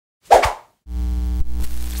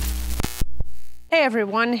Hey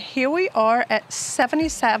everyone, here we are at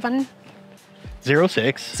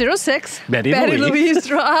 7706 Betty Louise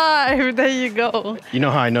Drive. There you go. You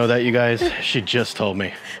know how I know that, you guys? She just told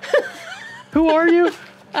me. Who are you?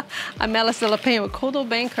 I'm Alice de la Penha with Coldwell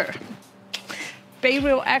Banker, Bay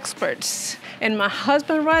Real experts. And my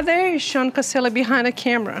husband right there is Sean Caselli behind the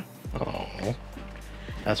camera. Oh,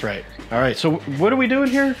 that's right. All right, so what are we doing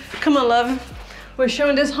here? Come on, love. We're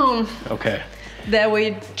showing this home. Okay. That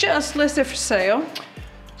we just listed for sale.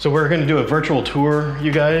 So we're gonna do a virtual tour,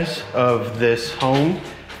 you guys, of this home.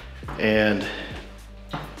 And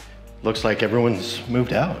looks like everyone's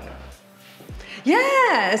moved out.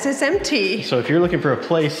 Yes, it's empty. So if you're looking for a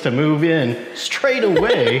place to move in straight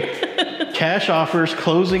away, cash offers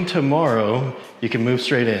closing tomorrow, you can move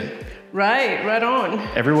straight in. Right on.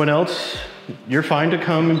 Everyone else, you're fine to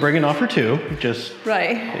come and bring an offer too. Just,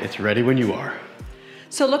 right. It's ready when you are.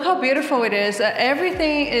 So look how beautiful it is.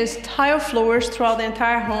 Everything is tile floors throughout the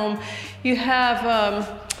entire home. You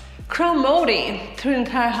have crown molding through the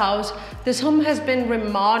entire house. This home has been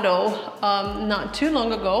remodeled not too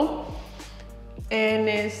long ago. And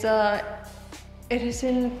it is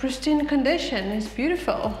in pristine condition. It's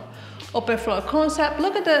beautiful. Open floor concept.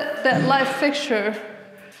 Look at that light fixture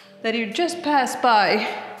that you just passed by.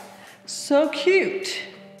 So cute.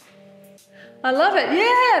 I love it.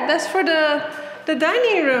 Yeah, that's for the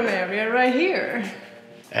dining room area right here.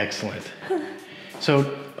 Excellent.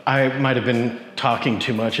 So I might have been talking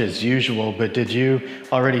too much as usual, but did you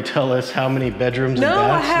already tell us how many bedrooms and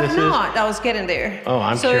baths this is? No, I have not. I was getting there. Oh,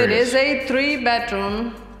 I'm curious. So it is a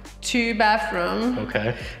 3-bedroom, 2-bathroom.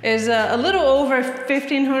 Okay. It's a little over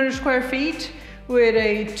 1,500 square feet with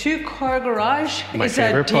a 2-car garage. It's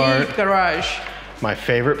a deep garage. My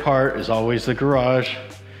favorite part is always the garage.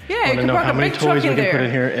 Yeah, I want to know how many toys we can there. put in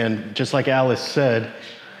here. And just like Alice said,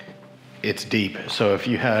 it's deep. So if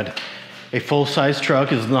you had a full-size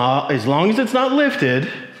truck, as long as it's not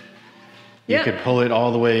lifted, you could pull it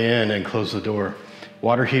all the way in and close the door.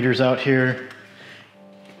 Water heaters out here.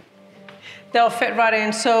 They'll fit right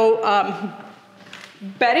in. So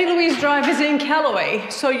Betty Louise Drive is in Callaway.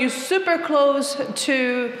 So you're super close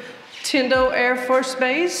to Tyndall Air Force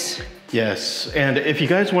Base. Yes, and if you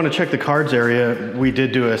guys want to check the cards area, we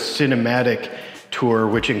did do a cinematic tour,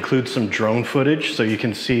 which includes some drone footage, so you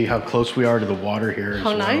can see how close we are to the water here as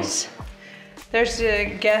well. How nice. There's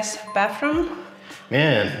the guest bathroom.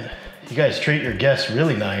 Man, you guys treat your guests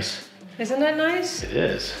really nice. Isn't that nice? It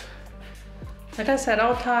is. Like I said,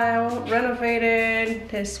 all tile, renovated,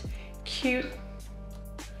 this cute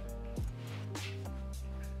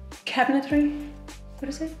cabinetry. What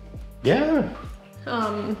is it? Yeah.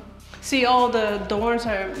 See, all the doors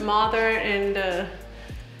are modern and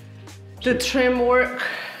the trim work.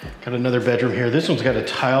 Got another bedroom here. This one's got a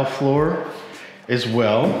tile floor as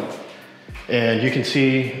well. And you can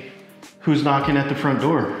see who's knocking at the front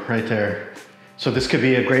door right there. So this could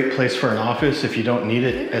be a great place for an office if you don't need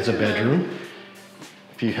it as a bedroom.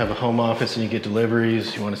 If you have a home office and you get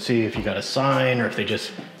deliveries, you want to see if you got a sign or if they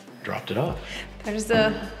just dropped it off. There's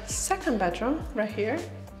the 2nd bedroom right here.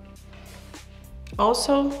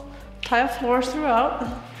 Also, tile floors throughout.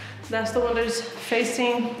 That's the one that is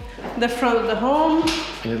facing the front of the home.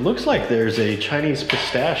 And it looks like there's a Chinese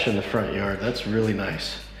pistache in the front yard. That's really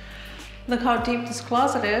nice. Look how deep this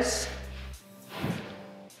closet is.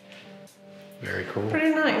 Very cool.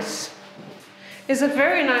 Pretty nice. It's a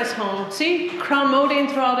very nice home. See, crown molding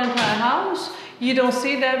throughout the entire house. You don't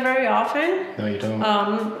see that very often. No, you don't.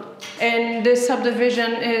 And this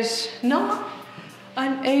subdivision is not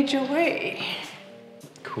an age away.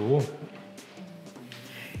 Cool.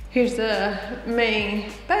 Here's the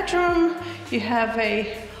main bedroom. You have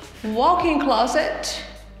a walk-in closet.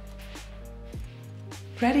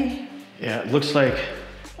 Ready? Yeah, it looks like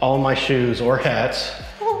all my shoes or hats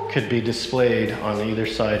could be displayed on either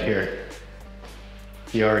side here.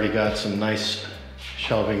 You already got some nice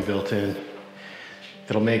shelving built in.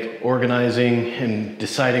 It'll make organizing and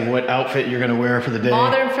deciding what outfit you're gonna wear for the day.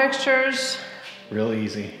 Modern fixtures. Real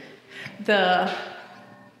easy. The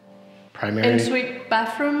primary ensuite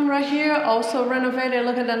bathroom right here, also renovated.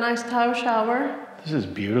 Look at the nice tile shower. This is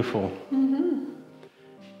beautiful. Mm-hmm.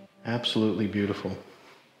 Absolutely beautiful.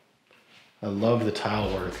 I love the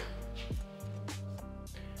tile work.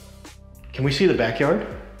 Can we see the backyard?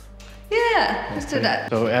 Yeah, let's do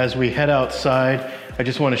that. So as we head outside, I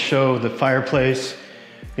just want to show the fireplace.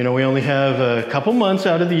 You know, we only have a couple months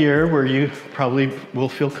out of the year where you probably will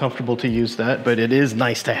feel comfortable to use that, but it is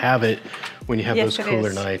nice to have it when you have those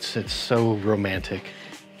cooler nights. It's so romantic.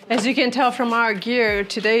 As you can tell from our gear,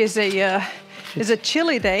 today is a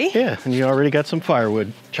chilly day. Yeah, and you already got some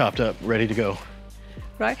firewood chopped up, ready to go.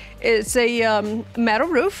 right? It's a metal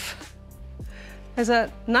roof. There's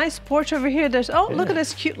a nice porch over here. There's, oh, look at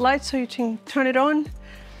this cute light so you can turn it on.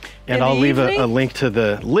 And I'll leave a link to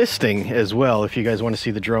the listing as well if you guys want to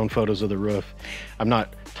see the drone photos of the roof. I'm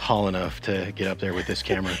not tall enough to get up there with this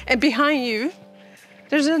camera. And behind you,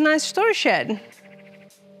 there's a nice storage shed.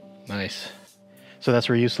 Nice. So that's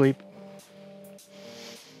where you sleep?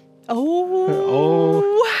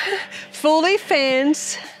 Oh. Fully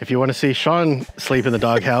fenced. If you want to see Sean sleep in the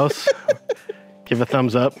doghouse, give a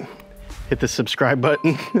thumbs up, hit the subscribe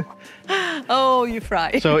button. Oh, you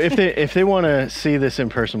fry. So if they want to see this in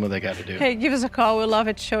person, what they got to do? Hey, give us a call. We'd love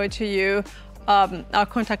it to show it to you. Our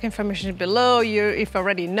contact information is below. If you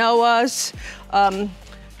already know us,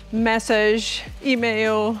 message,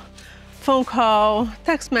 email, phone call,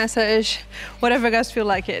 text message, whatever you guys feel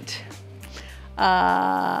like it.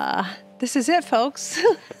 This is it, folks.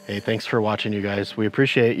 Hey, thanks for watching, you guys. We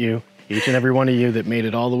appreciate you, each and every one of you that made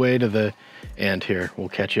it all the way to the end here. We'll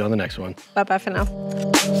catch you on the next one. Bye-bye for now.